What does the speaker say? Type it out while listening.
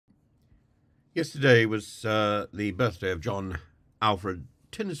Yesterday was the birthday of John Alfred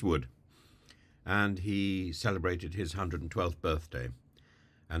Tinneswood, and he celebrated his 112th birthday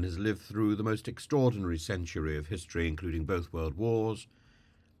and has lived through the most extraordinary century of history, including both world wars,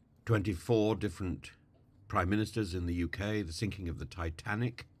 24 different prime ministers in the UK, the sinking of the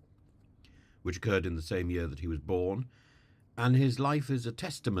Titanic, which occurred in the same year that he was born, and his life is a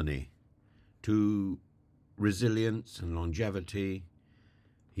testimony to resilience and longevity.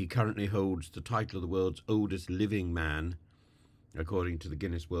 He currently holds the title of the world's oldest living man, according to the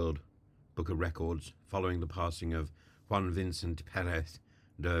Guinness World Book of Records, following the passing of Juan Vicente Perez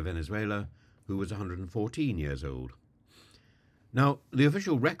de Venezuela, who was 114 years old. Now, the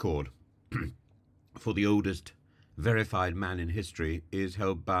official record for the oldest verified man in history is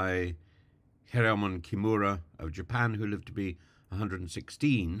held by Hiramon Kimura of Japan, who lived to be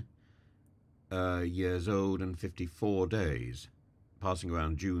 116 years old and 54 days, passing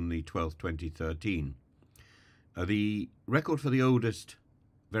around June the 12th, 2013. The record for the oldest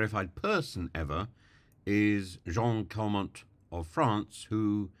verified person ever is Jean Calment of France,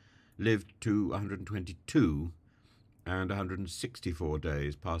 who lived to 122 and 164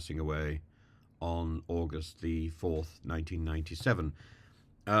 days, passing away on August the 4th, 1997.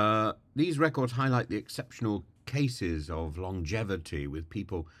 These records highlight the exceptional cases of longevity with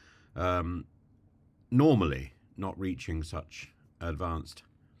people normally not reaching such advanced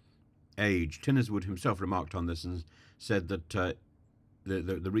age. Tinneswood himself remarked on this and said that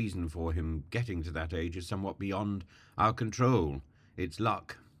the reason for him getting to that age is somewhat beyond our control. It's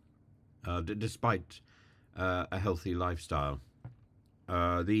luck, despite a healthy lifestyle.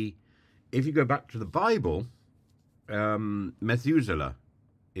 If you go back to the Bible, Methuselah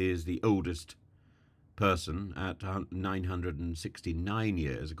is the oldest person at 969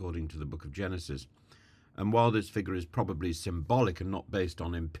 years, according to the book of Genesis. And while this figure is probably symbolic and not based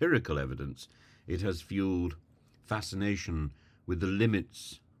on empirical evidence, it has fueled fascination with the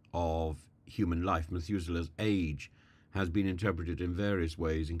limits of human life. Methuselah's age has been interpreted in various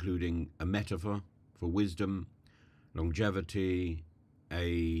ways, including a metaphor for wisdom, longevity,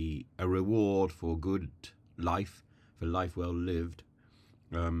 a reward for good life, for life well lived.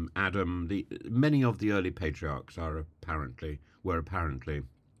 Adam, many of the early patriarchs were apparently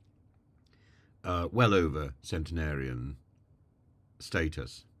well over centenarian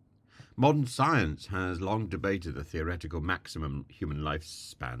status. Modern science has long debated the theoretical maximum human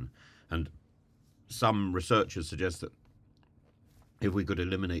lifespan, and some researchers suggest that if we could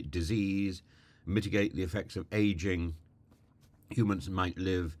eliminate disease, mitigate the effects of aging, humans might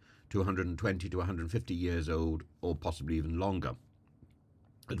live to 120 to 150 years old, or possibly even longer.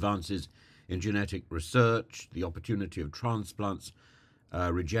 Advances in genetic research, the opportunity of transplants,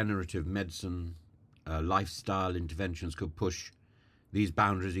 regenerative medicine, lifestyle interventions could push these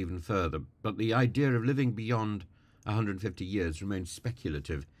boundaries even further. But the idea of living beyond 150 years remains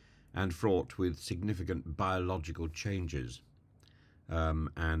speculative and fraught with significant biological changes.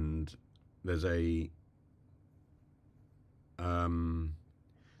 And there's the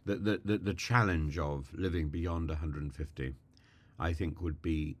challenge of living beyond 150, I think, would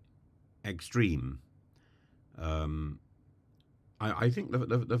be extreme. I think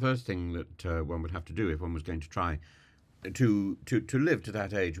the first thing that one would have to do if one was going to try to live to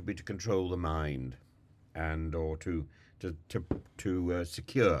that age would be to control the mind, or to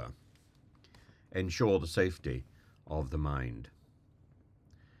ensure the safety of the mind,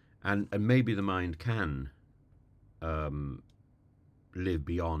 and maybe the mind can live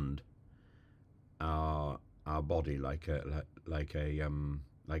beyond our body, like a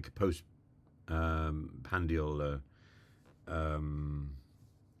post pandial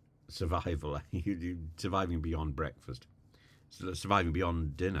survival, surviving beyond breakfast, surviving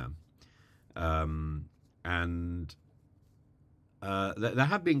beyond dinner, and there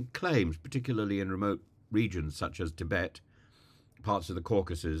have been claims, particularly in remote regions such as Tibet, parts of the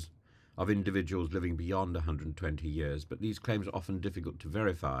Caucasus, of individuals living beyond 120 years, but these claims are often difficult to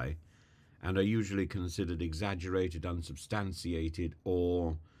verify and are usually considered exaggerated, unsubstantiated,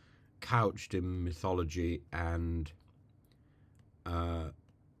 or couched in mythology and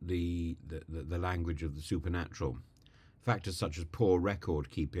the language of the supernatural. Factors such as poor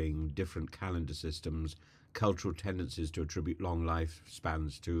record keeping, different calendar systems, cultural tendencies to attribute long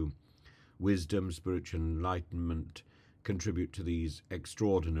lifespans to wisdom, spiritual enlightenment, contribute to these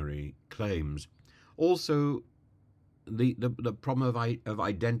extraordinary claims. Also, the problem of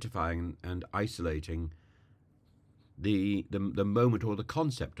identifying and isolating the moment or the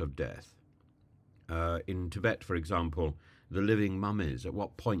concept of death. In Tibet, for example, the living mummies, at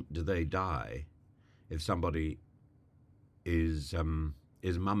what point do they die? If somebody is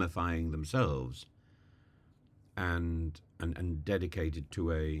is mummifying themselves and dedicated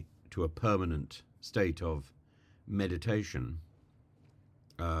to a permanent state of meditation,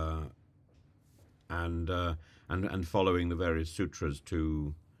 and following the various sutras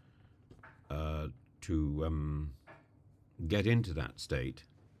to get into that state.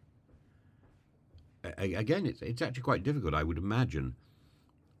 Again, it's actually quite difficult, I would imagine,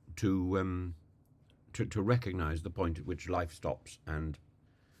 to recognize the point at which life stops and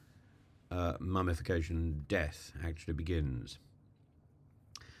mummification, death, actually begins.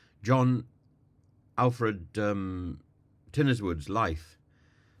 John Alfred Tinneswood's life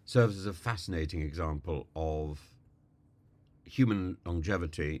serves as a fascinating example of human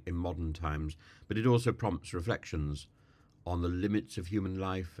longevity in modern times, but it also prompts reflections on the limits of human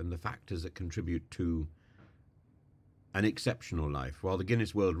life and the factors that contribute to an exceptional life. While the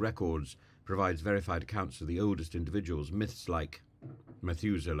Guinness World Records provides verified accounts of the oldest individuals, myths like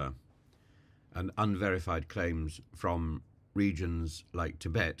Methuselah and unverified claims from regions like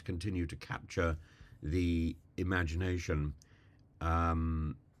Tibet continue to capture the imagination.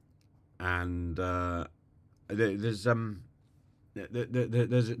 There's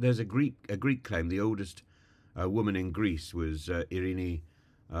a Greek claim. The oldest woman in Greece was Irini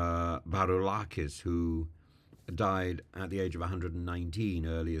Baroulakis, who died at the age of 119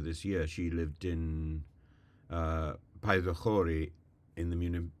 earlier this year. She lived in Paidochori in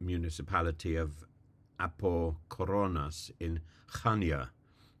the municipality of Apokoronas in Chania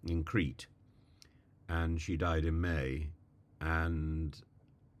in Crete, and she died in May. And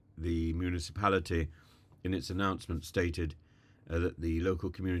the municipality, in its announcement, stated that the local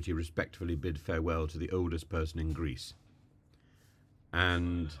community respectfully bid farewell to the oldest person in Greece.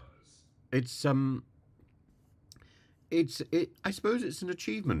 And I suppose it's an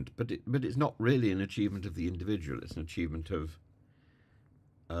achievement, but it's not really an achievement of the individual. It's an achievement of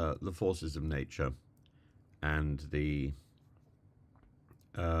the forces of nature and the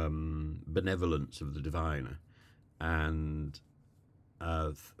benevolence of the divine, and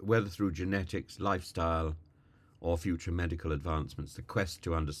whether through genetics, lifestyle, or future medical advancements, the quest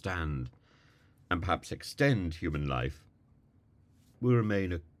to understand and perhaps extend human life will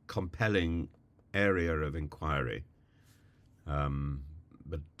remain a compelling area of inquiry. I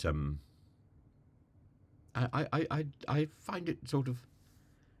find it sort of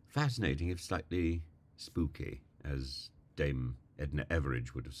fascinating, if slightly spooky, as Dame Edna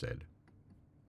Everage would have said.